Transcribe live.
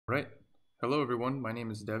Right. Hello everyone, my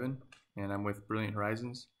name is Devin and I'm with Brilliant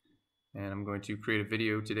Horizons, and I'm going to create a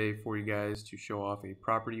video today for you guys to show off a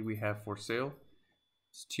property we have for sale.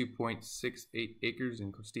 It's 2.68 acres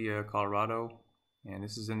in Costilla, Colorado, and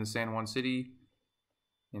this is in the San Juan City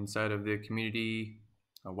inside of the community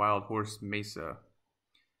Wild Horse Mesa.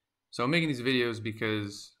 So I'm making these videos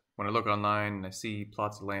because when I look online and I see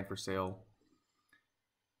plots of land for sale,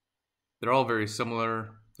 they're all very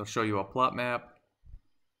similar. They'll show you a plot map,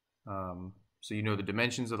 so you know the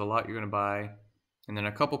dimensions of the lot you're going to buy, and then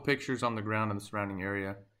a couple pictures on the ground in the surrounding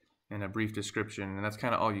area and a brief description, and that's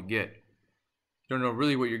kind of all you get. You don't know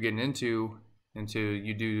really what you're getting into until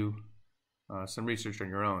you do some research on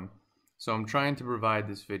your own. So I'm trying to provide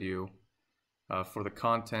this video for the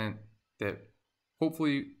content that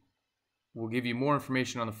hopefully will give you more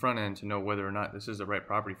information on the front end to know whether or not this is the right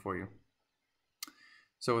property for you.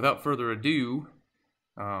 So without further ado,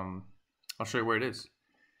 I'll show you where it is.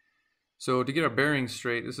 So to get our bearings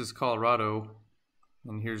straight, this is Colorado,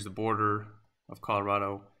 and here's the border of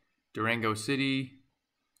Colorado. Durango City,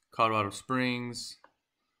 Colorado Springs,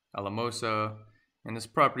 Alamosa, and this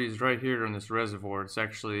property is right here in this reservoir. It's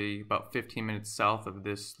actually about 15 minutes south of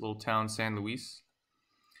this little town, San Luis.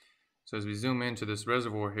 So as we zoom into this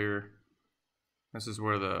reservoir here, this is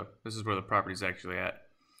where the property is actually at.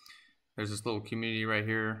 There's this little community right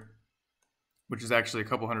here, which is actually a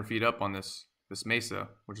couple hundred feet up on this mesa,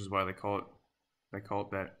 which is why they call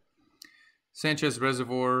it that. Sanchez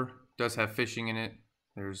Reservoir does have fishing in it.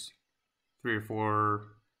 There's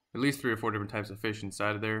at least three or four different types of fish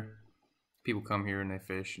inside of there. People come here and they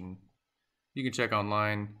fish, and you can check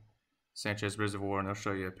online Sanchez Reservoir and they'll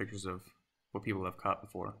show you pictures of what people have caught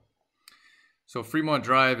before. So Fremont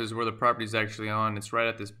Drive is where the property is actually on. It's right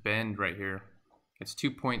at this bend right here. It's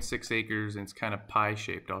 2.6 acres and it's kind of pie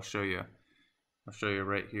shaped. I'll show you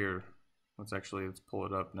right here. Let's pull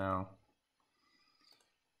it up now.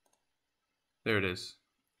 There it is.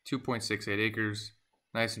 2.68 acres,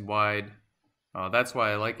 nice and wide. That's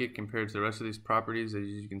why I like it compared to the rest of these properties. As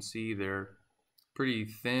you can see, they're pretty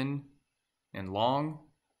thin and long,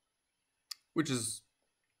 which is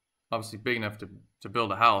obviously big enough to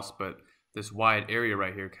build a house, but this wide area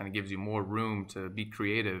right here kind of gives you more room to be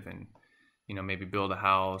creative and, you know, maybe build a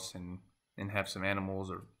house and have some animals,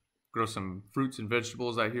 or grow some fruits and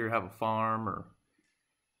vegetables out here, have a farm, or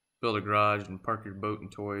build a garage and park your boat and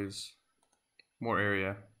toys. More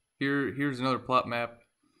area. Here's another plot map.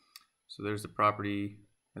 So there's the property.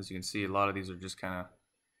 As you can see, a lot of these are just kind of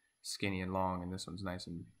skinny and long, and this one's nice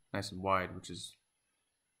and wide, which is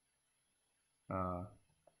one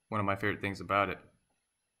of my favorite things about it.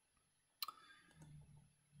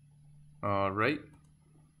 All right.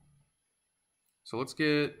 So let's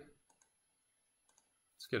get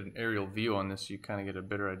an aerial view on this so you kind of get a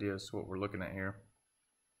better idea as to what we're looking at here.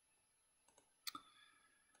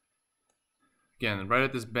 Again, right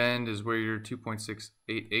at this bend is where your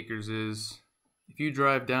 2.68 acres is. If you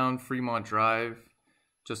drive down Fremont Drive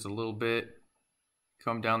just a little bit,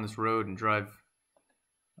 come down this road and drive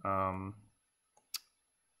Mountain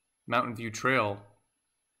View Trail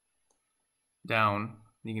down,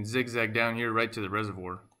 you can zigzag down here right to the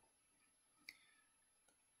reservoir.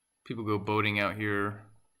 People go boating out here.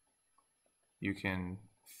 You can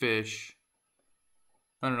fish.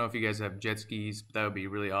 I don't know if you guys have jet skis, but that would be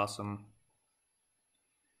really awesome.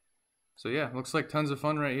 So yeah, looks like tons of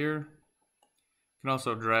fun right here. You can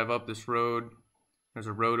also drive up this road. There's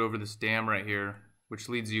a road over this dam right here, which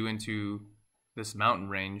leads you into this mountain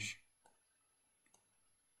range,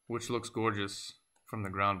 which looks gorgeous from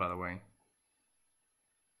the ground, by the way.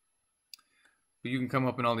 But you can come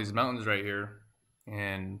up in all these mountains right here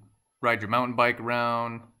and ride your mountain bike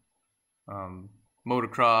around,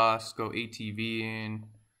 motocross, go ATVing,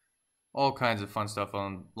 all kinds of fun stuff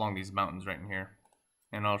along these mountains right in here.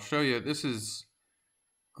 And I'll show you, this is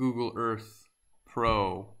Google Earth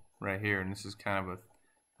Pro right here, and this is kind of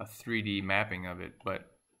a 3D mapping of it,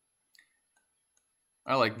 but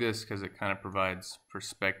I like this because it kind of provides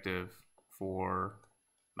perspective for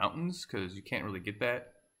mountains, because you can't really get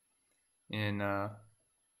that in, there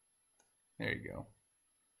you go,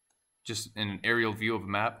 just in an aerial view of a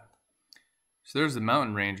map. So there's the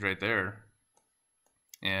mountain range right there,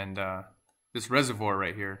 and this reservoir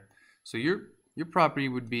right here. So your property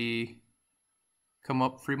would be, come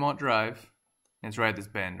up Fremont Drive, and it's right at this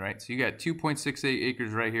bend, right? So you got 2.68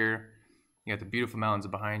 acres right here. You got the beautiful mountains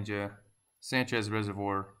behind you, Sanchez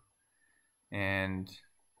Reservoir, and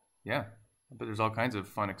yeah, but there's all kinds of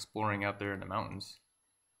fun exploring out there in the mountains.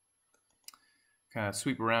 Kind of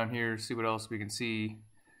sweep around here, see what else we can see.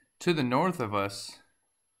 To the north of us,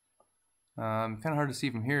 kind of hard to see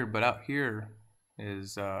from here, but out here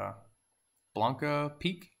is Blanca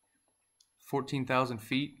Peak, 14,000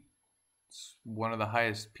 feet. It's one of the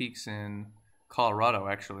highest peaks in Colorado,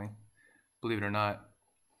 actually, believe it or not.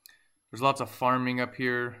 There's lots of farming up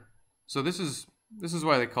here. So this is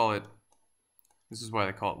why they call it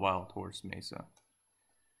Wild Horse Mesa.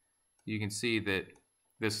 You can see that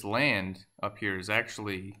this land up here is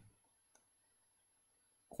actually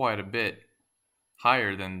quite a bit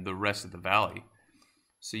higher than the rest of the valley.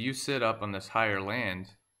 So you sit up on this higher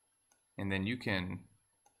land and then you can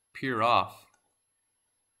peer off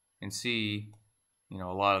and see, you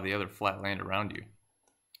know, a lot of the other flat land around you.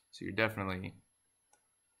 So you're definitely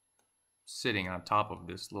sitting on top of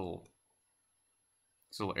this little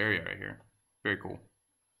area right here. Very cool.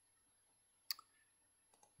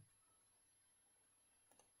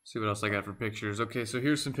 See what else I got for pictures. Okay, so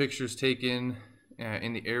here's some pictures taken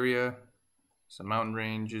in the area. Some mountain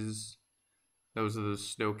ranges. Those are the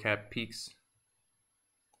snow-capped peaks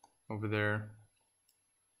over there.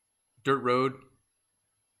 Dirt road.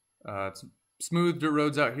 It's smooth dirt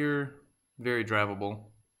roads out here. Very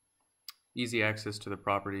drivable. Easy access to the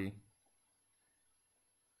property.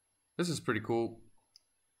 This is pretty cool.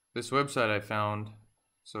 This website I found.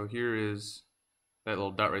 So here is that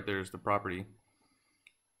little dot right there is the property.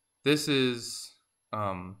 This is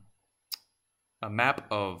a map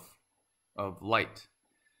of light.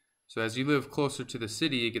 So as you live closer to the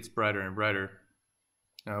city, it gets brighter and brighter,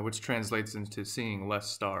 which translates into seeing less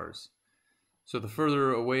stars. So the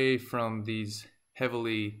further away from these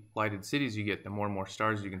heavily lighted cities you get, the more and more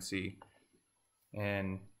stars you can see.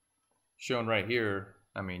 And shown right here,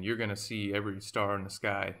 I mean, you're gonna see every star in the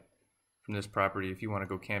sky from this property if you want to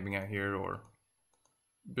go camping out here or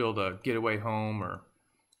build a getaway home or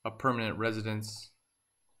a permanent residence.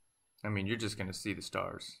 I mean, you're just gonna see the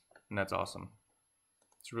stars, and that's awesome.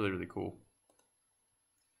 It's really, really cool.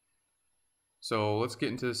 So let's get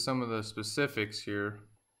into some of the specifics here.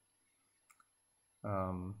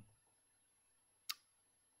 Got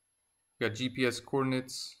GPS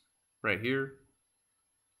coordinates right here.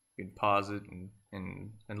 You can pause it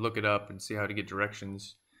and look it up and see how to get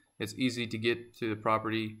directions. It's easy to get to the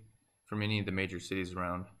property from any of the major cities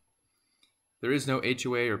around. There is no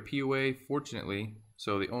HOA or POA, fortunately,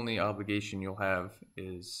 so the only obligation you'll have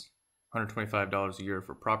is $125 a year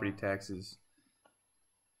for property taxes.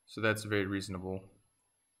 So that's very reasonable.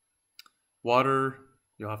 Water,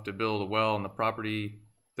 you'll have to build a well on the property.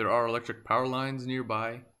 There are electric power lines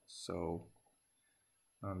nearby, so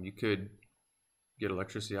you could get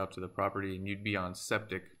electricity out to the property and you'd be on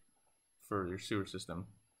septic for your sewer system.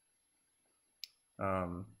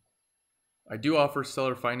 I do offer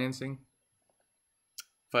seller financing,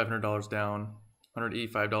 $500 down,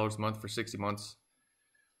 $185 a month for 60 months.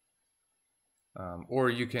 Or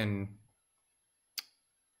you can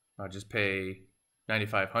just pay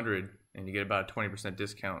 $9,500 and you get about a 20%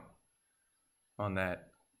 discount on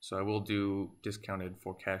that. So I will do discounted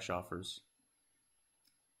for cash offers.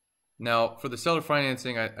 Now for the seller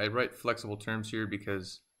financing, I write flexible terms here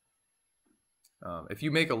because if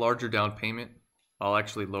you make a larger down payment, I'll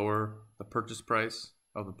actually lower the purchase price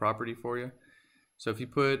of the property for you. So if you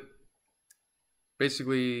put,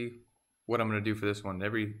 basically what I'm going to do for this one,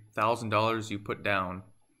 every $1,000 you put down,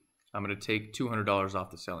 I'm going to take $200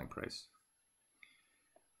 off the selling price.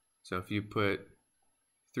 So if you put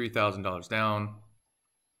 $3,000 down,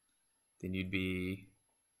 then you'd be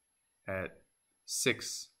at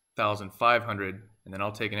 $6,500, and then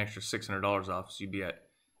I'll take an extra $600 off. So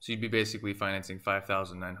you'd be basically financing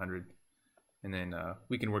 $5,900, and then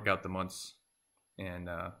we can work out the months and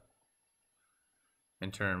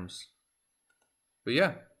in terms. But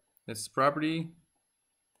yeah, it's property,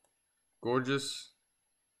 gorgeous.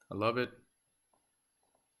 I love it.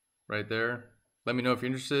 Right there. Let me know if you're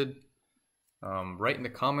interested. Write in the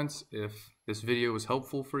comments if this video was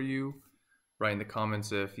helpful for you. Write in the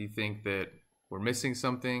comments if you think that we're missing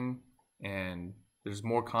something and there's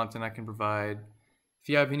more content I can provide. If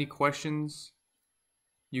you have any questions,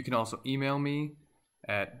 you can also email me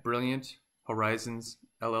at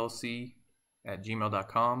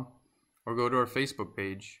brillianthorizonsllc@gmail.com or go to our Facebook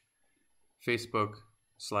page,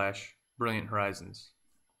 Facebook/Brilliant Horizons.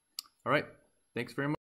 All right, thanks very much.